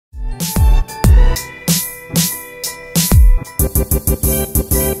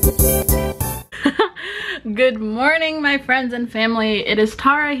Good morning, my friends and family. It is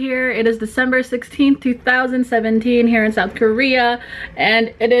Tara here. It is December 16th, 2017 here in South Korea,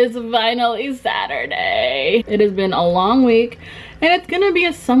 and it is finally Saturday. It has been a long week, and it's gonna be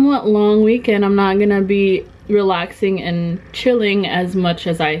a somewhat long weekend. I'm not gonna be relaxing and chilling as much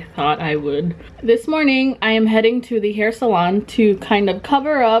as I thought I would. This morning, I am heading to the hair salon to kind of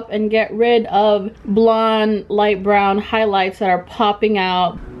cover up and get rid of blonde, light brown highlights that are popping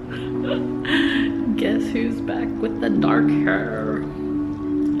out. Guess who's back with the dark hair?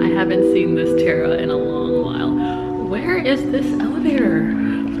 I haven't seen this Tara in a long while. Where is this elevator?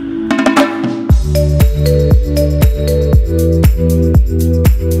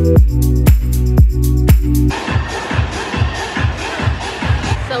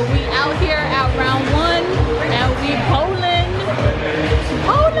 So we out here at round one and we Poland.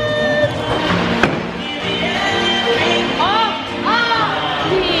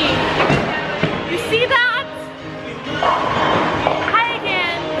 See that? Hi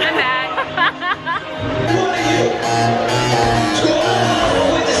again. I'm back.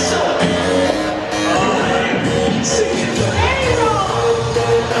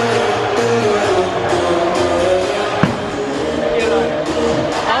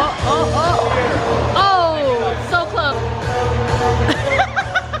 Oh, so close.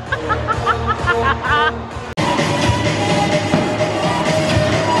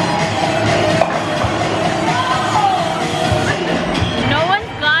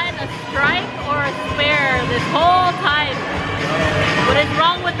 This whole time. What is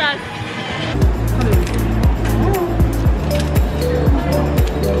wrong with us?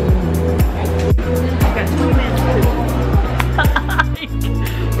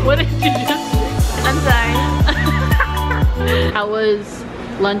 What did you just say? I'm sorry. How was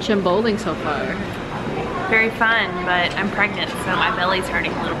lunch and bowling so far? Very fun, but I'm pregnant, so my belly's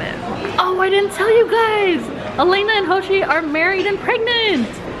hurting a little bit. Oh, I didn't tell you guys. Elena and Hoshi are married and pregnant.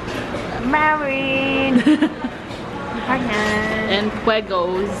 Married. Pregnant. And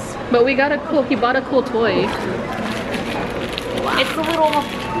Fuegos. But he bought a cool toy. Wow. It's a little,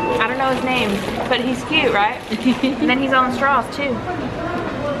 I don't know his name, but he's cute, right? And then he's on straws too.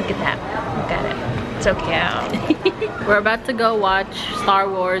 Look at that. Look at it. So cute. We're about to go watch Star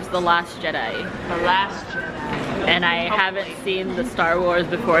Wars The Last Jedi. The Last Jedi. And I haven't seen the Star Wars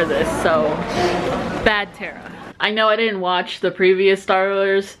before this, so bad Tara. I know I didn't watch the previous Star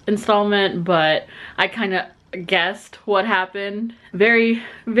Wars installment, but I kind of guessed what happened. Very,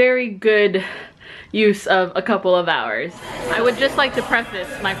 very good use of a couple of hours. I would just like to preface,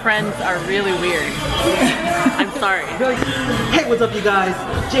 my friends are really weird. I'm sorry. Hey, what's up you guys?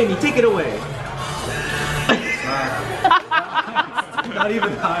 Jamie, take it away. Not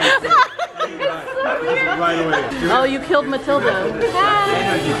even high. Right away. Oh, you killed Matilda.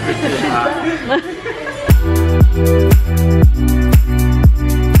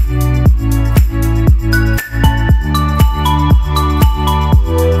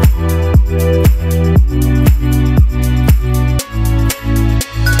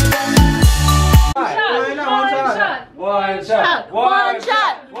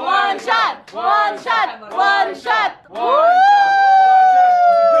 One shot.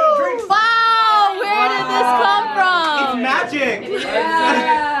 Wow, where did this come from? It's magic.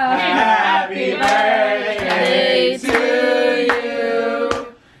 Happy birthday to you.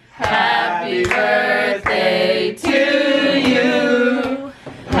 Happy birthday to you.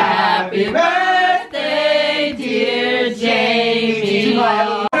 Happy birthday, dear Jamie.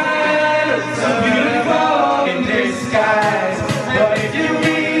 So beautiful in disguise, but if you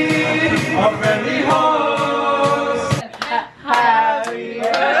need a friendly host, happy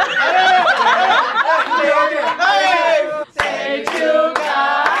birthday. Say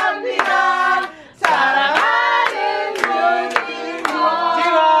축하합니다. 사랑하는 누님도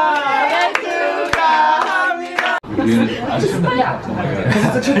축하합니다. Yes,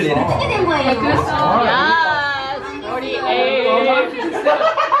 48.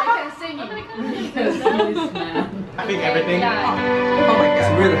 I think everything. Oh my god.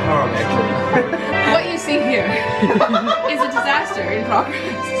 It's really hard actually. What you see here is a disaster in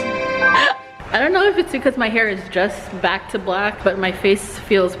progress. I don't know if it's because my hair is just back to black, but my face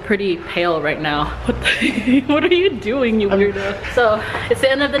feels pretty pale right now. What are you doing, you weirdo? So it's the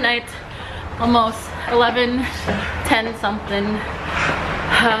end of the night, almost 11:10 something.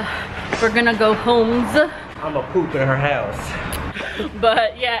 We're gonna go homes. I'm a poop in her house.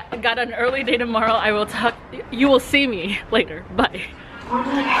 But yeah, I got an early day tomorrow. I will talk. You will see me later. Bye.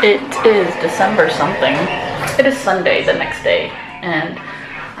 It is December something. It is Sunday the next day, and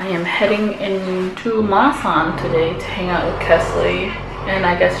I am heading into Masan today to hang out with Kesley, and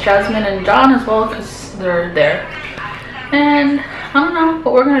I guess Jasmine and John as well, because are there. And I don't know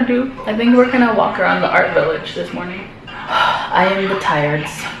what we're gonna do. I think we're gonna walk around the art village this morning. I am the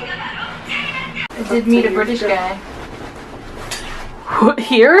tireds. I did meet a British guy.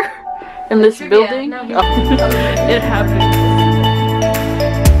 Here? In this Trivia. building? No, Oh. It happened.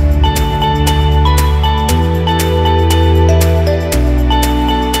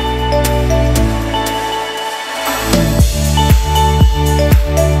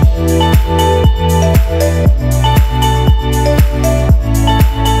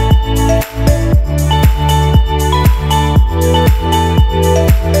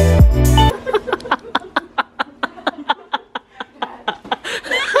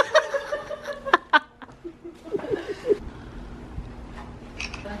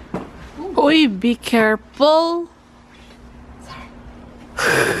 Oi, be careful.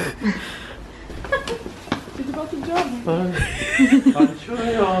 It's about to jump.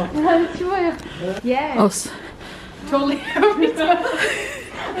 Yeah. Oh, Totally.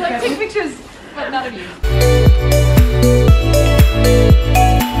 Like, take pictures, but not of you.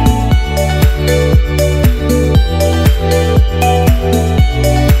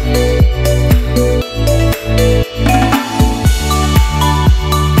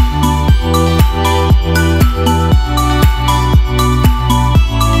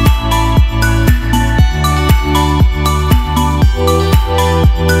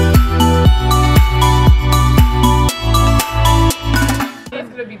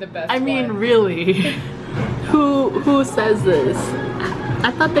 I mean, really? Who says this?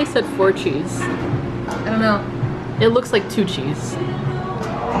 I thought they said 4 cheese. I don't know. It looks like 2 cheese.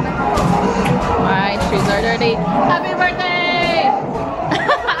 My trees are dirty. Happy birthday!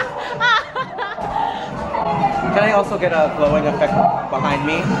 Can I also get a glowing effect behind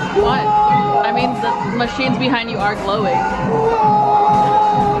me? What? I mean, the machines behind you are glowing.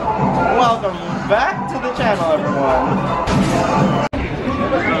 Welcome back to the channel, everyone.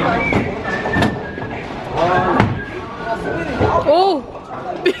 Oh!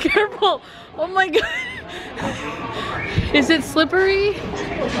 Be careful! Oh my god! Is it slippery? The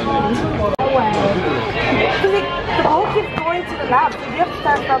ball keeps going to the left, so you have to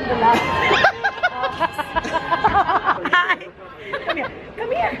start from the left. Hi. Come here.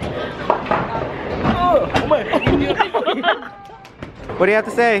 Come here. Oh my. What do you have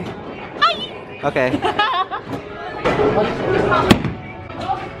to say? Hi. Okay.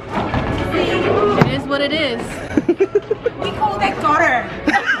 It is what it is. We call that gutter.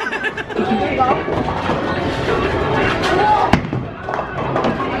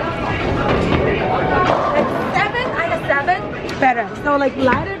 Seven, I got 7. Better. So like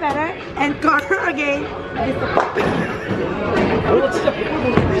lighter better and gutter again.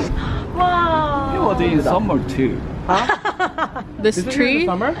 Wow. It was in summer too. This tree?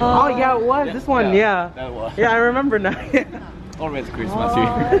 Summer? Oh yeah, it was. This one, yeah. That was. Yeah, I remember now. Always Christmas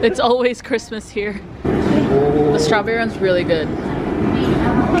here. It's always Christmas here. The strawberry one's really good.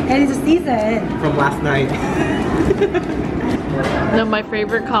 And it's a season. From last night. No, my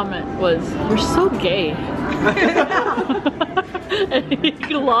favorite comment was, "You're so gay." And he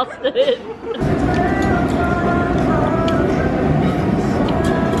lost it.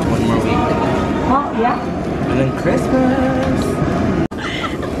 One more week. Oh yeah. And then Christmas.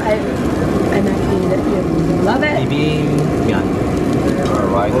 I'm actually that you love it. 비빔면.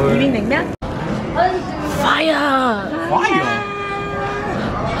 Alright. 비빔냉면? Fire! Fire.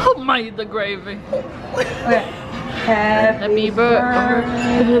 Oh my, the gravy. Okay. Happy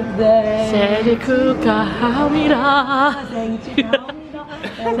birthday. 생일 축하합니다. 생일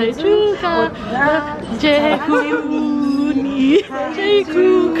축하. 재훈이 생일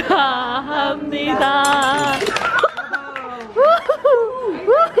축하합니다.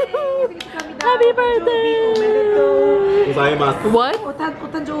 Happy birthday. Gozaimasu. What?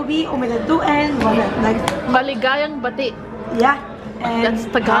 Otan Jovi, omedeto, and what? Like, Maligayang bati. yeah. And That's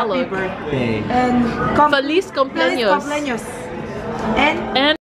Tagalog. Birthday. And Feliz cumpleaños. Feliz cumpleaños. And And